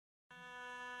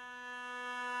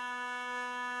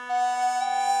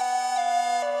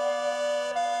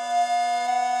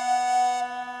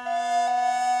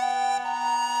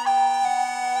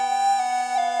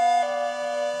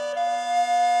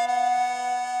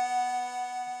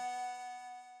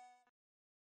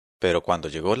Pero cuando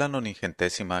llegó la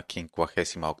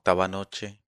 958ª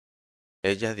noche,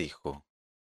 ella dijo,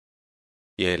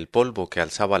 y el polvo que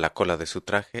alzaba la cola de su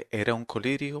traje era un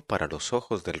colirio para los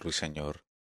ojos del ruiseñor.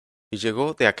 Y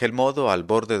llegó de aquel modo al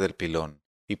borde del pilón,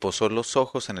 y posó los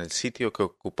ojos en el sitio que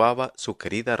ocupaba su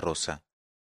querida Rosa,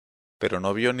 pero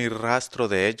no vio ni rastro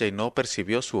de ella y no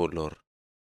percibió su olor.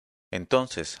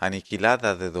 Entonces,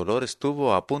 aniquilada de dolor,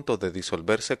 estuvo a punto de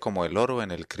disolverse como el oro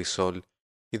en el crisol,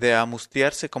 y de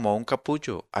amustiarse como un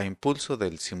capullo a impulso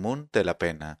del simún de la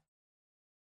pena.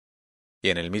 Y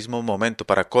en el mismo momento,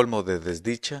 para colmo de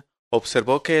desdicha,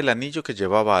 observó que el anillo que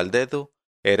llevaba al dedo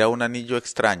era un anillo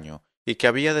extraño, y que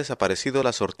había desaparecido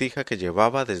la sortija que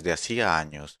llevaba desde hacía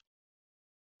años.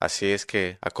 Así es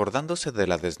que, acordándose de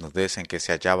la desnudez en que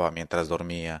se hallaba mientras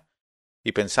dormía,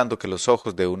 y pensando que los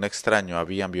ojos de un extraño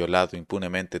habían violado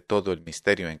impunemente todo el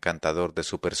misterio encantador de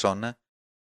su persona,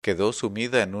 quedó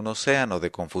sumida en un océano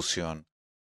de confusión,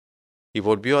 y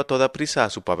volvió a toda prisa a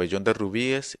su pabellón de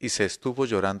rubíes y se estuvo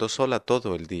llorando sola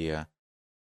todo el día,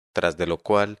 tras de lo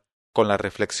cual, con la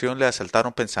reflexión le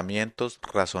asaltaron pensamientos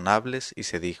razonables y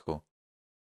se dijo,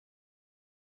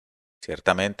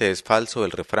 ciertamente es falso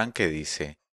el refrán que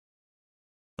dice,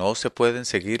 no se pueden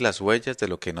seguir las huellas de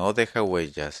lo que no deja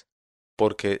huellas,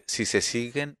 porque si se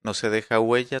siguen no se deja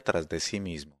huella tras de sí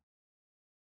mismo.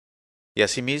 Y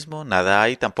asimismo nada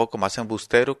hay tampoco más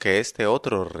embustero que este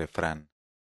otro refrán.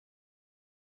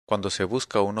 Cuando se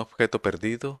busca un objeto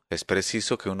perdido, es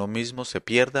preciso que uno mismo se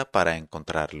pierda para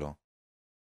encontrarlo.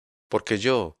 Porque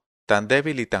yo, tan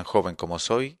débil y tan joven como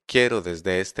soy, quiero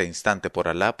desde este instante por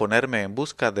Alá ponerme en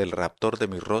busca del raptor de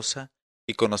mi Rosa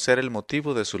y conocer el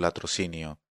motivo de su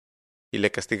latrocinio, y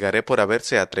le castigaré por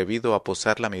haberse atrevido a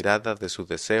posar la mirada de su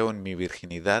deseo en mi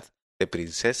virginidad de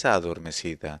princesa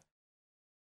adormecida.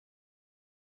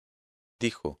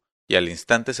 Dijo, y al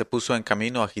instante se puso en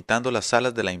camino agitando las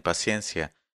alas de la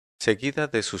impaciencia, seguida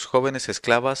de sus jóvenes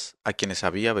esclavas a quienes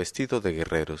había vestido de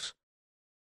guerreros.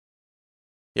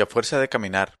 Y a fuerza de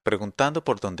caminar, preguntando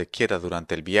por donde quiera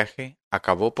durante el viaje,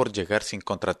 acabó por llegar sin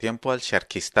contratiempo al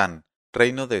Sharkistán,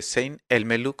 reino de Sein el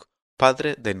Meluk,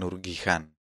 padre de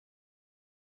Nurgihan.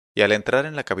 Y al entrar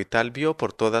en la capital vio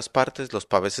por todas partes los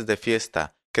paveses de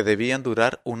fiesta, que debían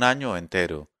durar un año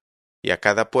entero, y a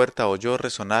cada puerta oyó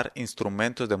resonar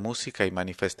instrumentos de música y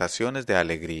manifestaciones de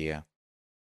alegría.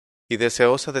 Y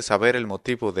deseosa de saber el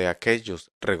motivo de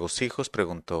aquellos regocijos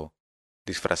preguntó,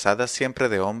 disfrazada siempre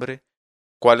de hombre,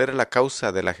 cuál era la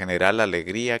causa de la general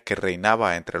alegría que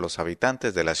reinaba entre los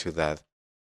habitantes de la ciudad.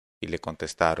 Y le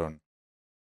contestaron,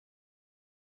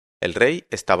 el rey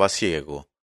estaba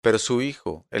ciego, pero su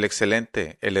hijo, el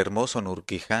excelente, el hermoso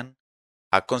Nurgihan,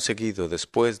 ha conseguido,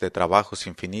 después de trabajos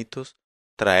infinitos,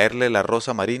 traerle la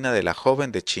rosa marina de la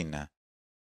joven de China.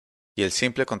 Y el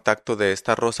simple contacto de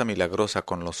esta rosa milagrosa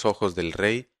con los ojos del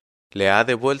rey le ha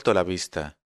devuelto la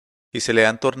vista, y se le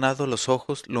han tornado los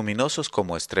ojos luminosos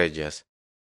como estrellas.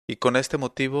 Y con este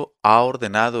motivo ha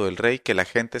ordenado el rey que la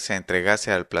gente se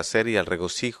entregase al placer y al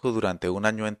regocijo durante un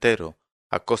año entero,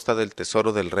 a costa del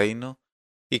tesoro del reino,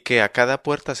 y que a cada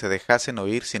puerta se dejasen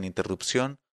oír sin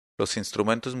interrupción los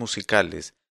instrumentos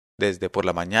musicales, desde por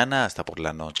la mañana hasta por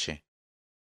la noche.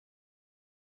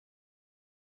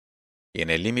 Y en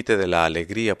el límite de la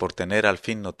alegría por tener al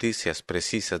fin noticias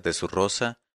precisas de su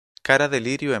Rosa, Cara de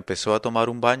Lirio empezó a tomar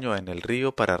un baño en el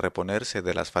río para reponerse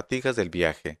de las fatigas del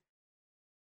viaje.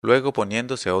 Luego,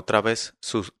 poniéndose otra vez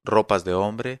sus ropas de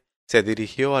hombre, se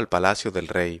dirigió al palacio del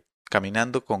rey,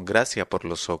 caminando con gracia por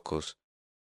los zocos.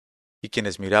 Y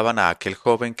quienes miraban a aquel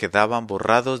joven quedaban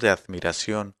borrados de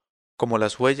admiración, como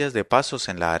las huellas de pasos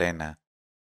en la arena,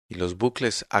 y los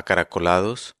bucles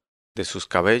acaracolados de sus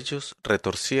cabellos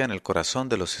retorcían el corazón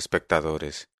de los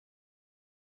espectadores.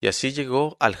 Y así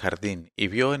llegó al jardín y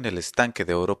vio en el estanque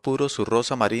de oro puro su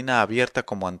rosa marina abierta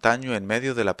como antaño en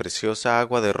medio de la preciosa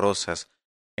agua de rosas,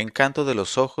 encanto de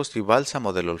los ojos y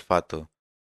bálsamo del olfato.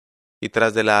 Y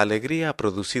tras de la alegría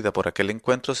producida por aquel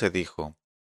encuentro se dijo,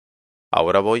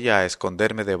 ahora voy a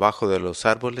esconderme debajo de los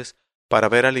árboles para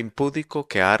ver al impúdico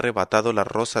que ha arrebatado la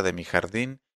rosa de mi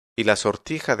jardín y la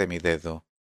sortija de mi dedo.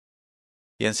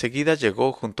 Y enseguida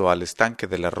llegó junto al estanque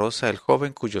de la rosa el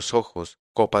joven cuyos ojos,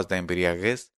 copas de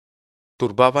embriaguez,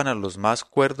 turbaban a los más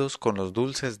cuerdos con los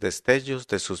dulces destellos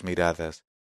de sus miradas,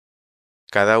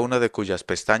 cada una de cuyas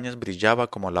pestañas brillaba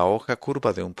como la hoja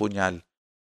curva de un puñal,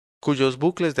 cuyos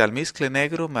bucles de almizcle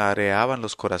negro mareaban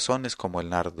los corazones como el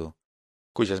nardo,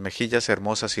 cuyas mejillas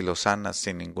hermosas y lozanas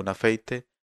sin ningún afeite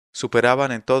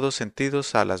superaban en todos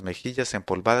sentidos a las mejillas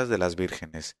empolvadas de las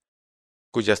vírgenes,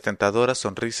 cuyas tentadoras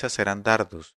sonrisas eran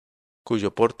dardos,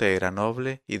 cuyo porte era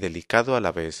noble y delicado a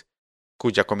la vez,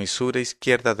 cuya comisura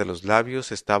izquierda de los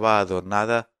labios estaba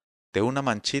adornada de una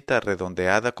manchita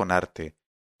redondeada con arte,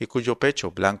 y cuyo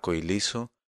pecho, blanco y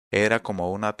liso, era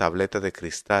como una tableta de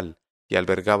cristal, y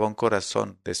albergaba un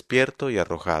corazón despierto y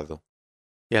arrojado.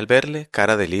 Y al verle,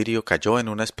 Cara de Lirio cayó en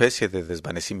una especie de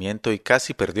desvanecimiento y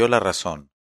casi perdió la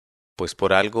razón, pues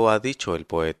por algo ha dicho el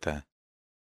poeta: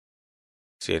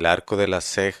 si el arco de las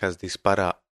cejas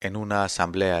dispara en una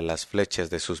asamblea las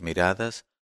flechas de sus miradas,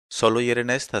 sólo hieren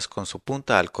éstas con su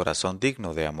punta al corazón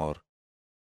digno de amor.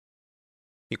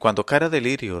 Y cuando Cara de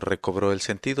Lirio recobró el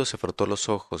sentido, se frotó los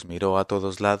ojos, miró a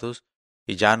todos lados,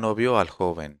 y ya no vio al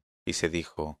joven, y se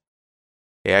dijo: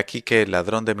 he aquí que el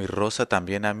ladrón de mi rosa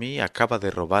también a mí acaba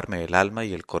de robarme el alma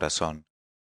y el corazón.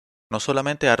 No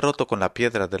solamente ha roto con la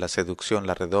piedra de la seducción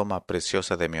la redoma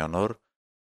preciosa de mi honor,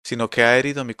 sino que ha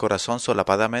herido mi corazón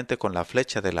solapadamente con la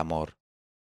flecha del amor.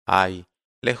 Ay,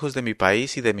 lejos de mi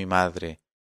país y de mi madre,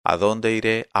 ¿a dónde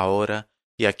iré ahora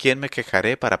y a quién me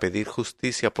quejaré para pedir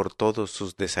justicia por todos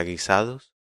sus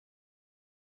desaguisados?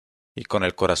 Y con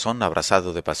el corazón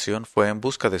abrasado de pasión fue en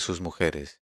busca de sus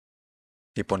mujeres,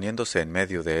 y poniéndose en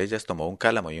medio de ellas tomó un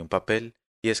cálamo y un papel,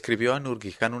 y escribió a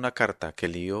Nurguiján una carta que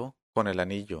lió con el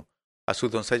anillo a su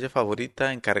doncella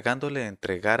favorita, encargándole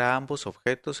entregar a ambos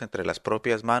objetos entre las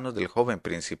propias manos del joven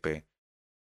príncipe.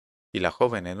 Y la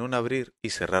joven, en un abrir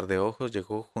y cerrar de ojos,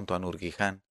 llegó junto a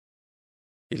Nurguiján,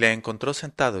 y le encontró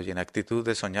sentado y en actitud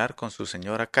de soñar con su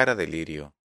señora Cara de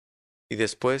Lirio, y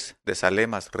después de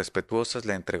zalemas respetuosas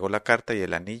le entregó la carta y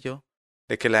el anillo,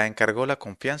 de que la encargó la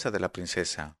confianza de la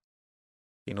princesa.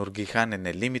 Y Nurguiján, en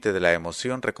el límite de la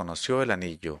emoción, reconoció el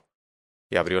anillo,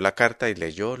 y abrió la carta y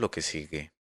leyó lo que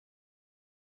sigue.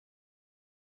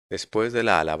 Después de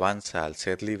la alabanza al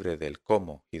ser libre del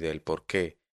cómo y del por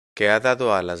qué, que ha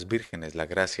dado a las vírgenes la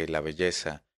gracia y la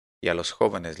belleza, y a los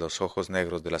jóvenes los ojos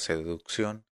negros de la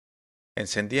seducción,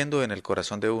 encendiendo en el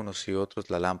corazón de unos y otros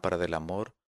la lámpara del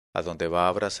amor, a donde va a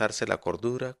abrazarse la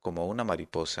cordura como una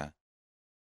mariposa.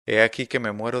 He aquí que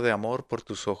me muero de amor por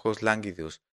tus ojos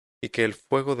lánguidos, y que el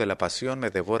fuego de la pasión me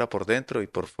devora por dentro y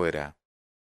por fuera.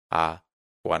 Ah,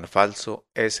 cuán falso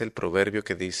es el proverbio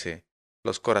que dice: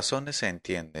 los corazones se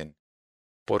entienden,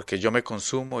 porque yo me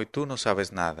consumo y tú no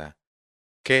sabes nada.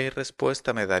 ¿Qué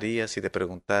respuesta me darías si te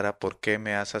preguntara por qué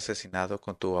me has asesinado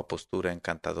con tu apostura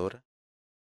encantadora?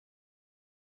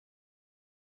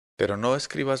 Pero no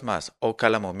escribas más, oh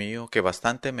cálamo mío, que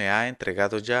bastante me ha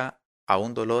entregado ya a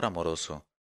un dolor amoroso.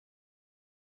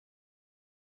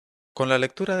 Con la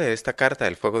lectura de esta carta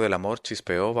el fuego del amor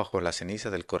chispeó bajo la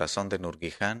ceniza del corazón de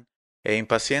Nurguiján, e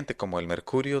impaciente como el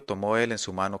mercurio tomó él en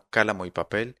su mano cálamo y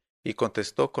papel, y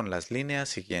contestó con las líneas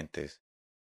siguientes: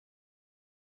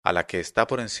 a la que está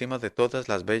por encima de todas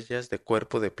las bellas de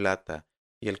cuerpo de plata,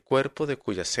 y el cuerpo de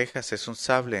cuyas cejas es un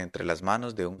sable entre las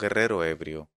manos de un guerrero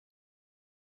ebrio.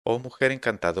 Oh mujer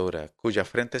encantadora, cuya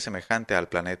frente semejante al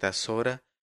planeta Sora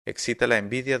excita la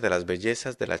envidia de las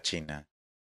bellezas de la China.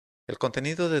 El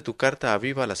contenido de tu carta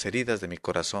aviva las heridas de mi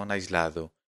corazón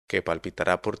aislado, que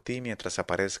palpitará por ti mientras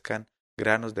aparezcan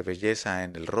granos de belleza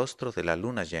en el rostro de la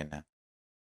luna llena.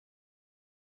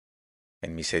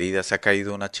 En mis heridas ha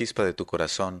caído una chispa de tu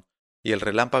corazón, y el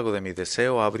relámpago de mi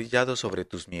deseo ha brillado sobre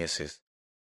tus mieses.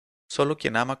 Solo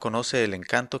quien ama conoce el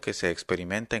encanto que se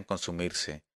experimenta en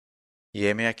consumirse, y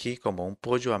heme aquí como un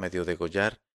pollo a medio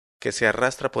degollar, que se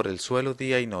arrastra por el suelo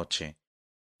día y noche,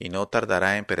 y no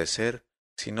tardará en perecer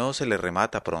si no se le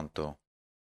remata pronto.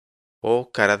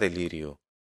 Oh cara de lirio,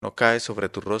 no cae sobre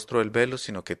tu rostro el velo,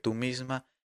 sino que tú misma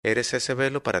eres ese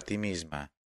velo para ti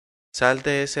misma. Sal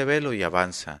de ese velo y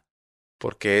avanza,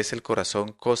 porque es el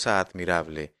corazón cosa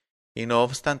admirable, y no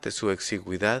obstante su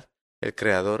exigüidad, el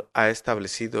Creador ha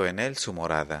establecido en él su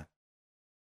morada.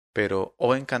 Pero,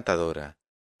 oh encantadora,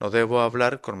 no debo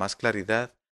hablar con más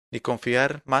claridad, ni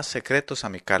confiar más secretos a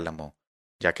mi cálamo,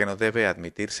 ya que no debe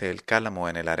admitirse el cálamo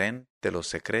en el harén de los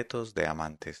secretos de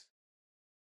amantes.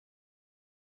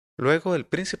 Luego el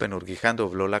príncipe Nurguiján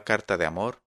dobló la carta de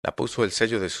amor, la puso el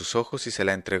sello de sus ojos y se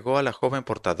la entregó a la joven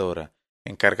portadora,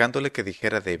 encargándole que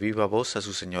dijera de viva voz a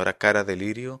su señora Cara de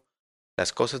Lirio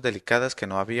las cosas delicadas que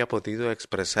no había podido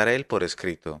expresar él por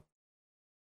escrito.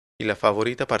 Y la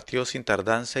favorita partió sin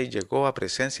tardanza y llegó a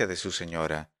presencia de su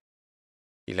señora,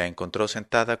 y la encontró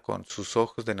sentada con sus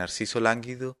ojos de narciso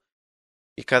lánguido,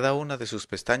 y cada una de sus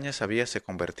pestañas habíase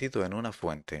convertido en una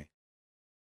fuente.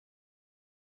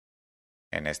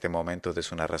 En este momento de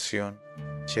su narración,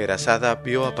 Sherazada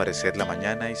vio aparecer la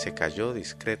mañana y se calló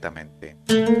discretamente.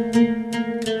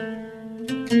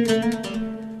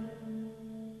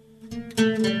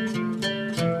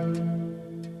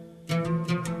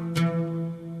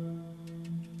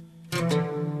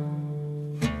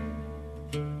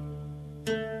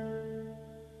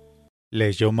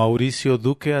 Leyó Mauricio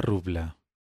Duque Arrubla.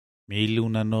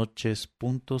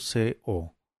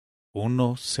 1001noches.co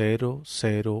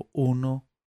 1001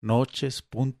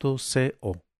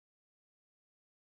 noches.co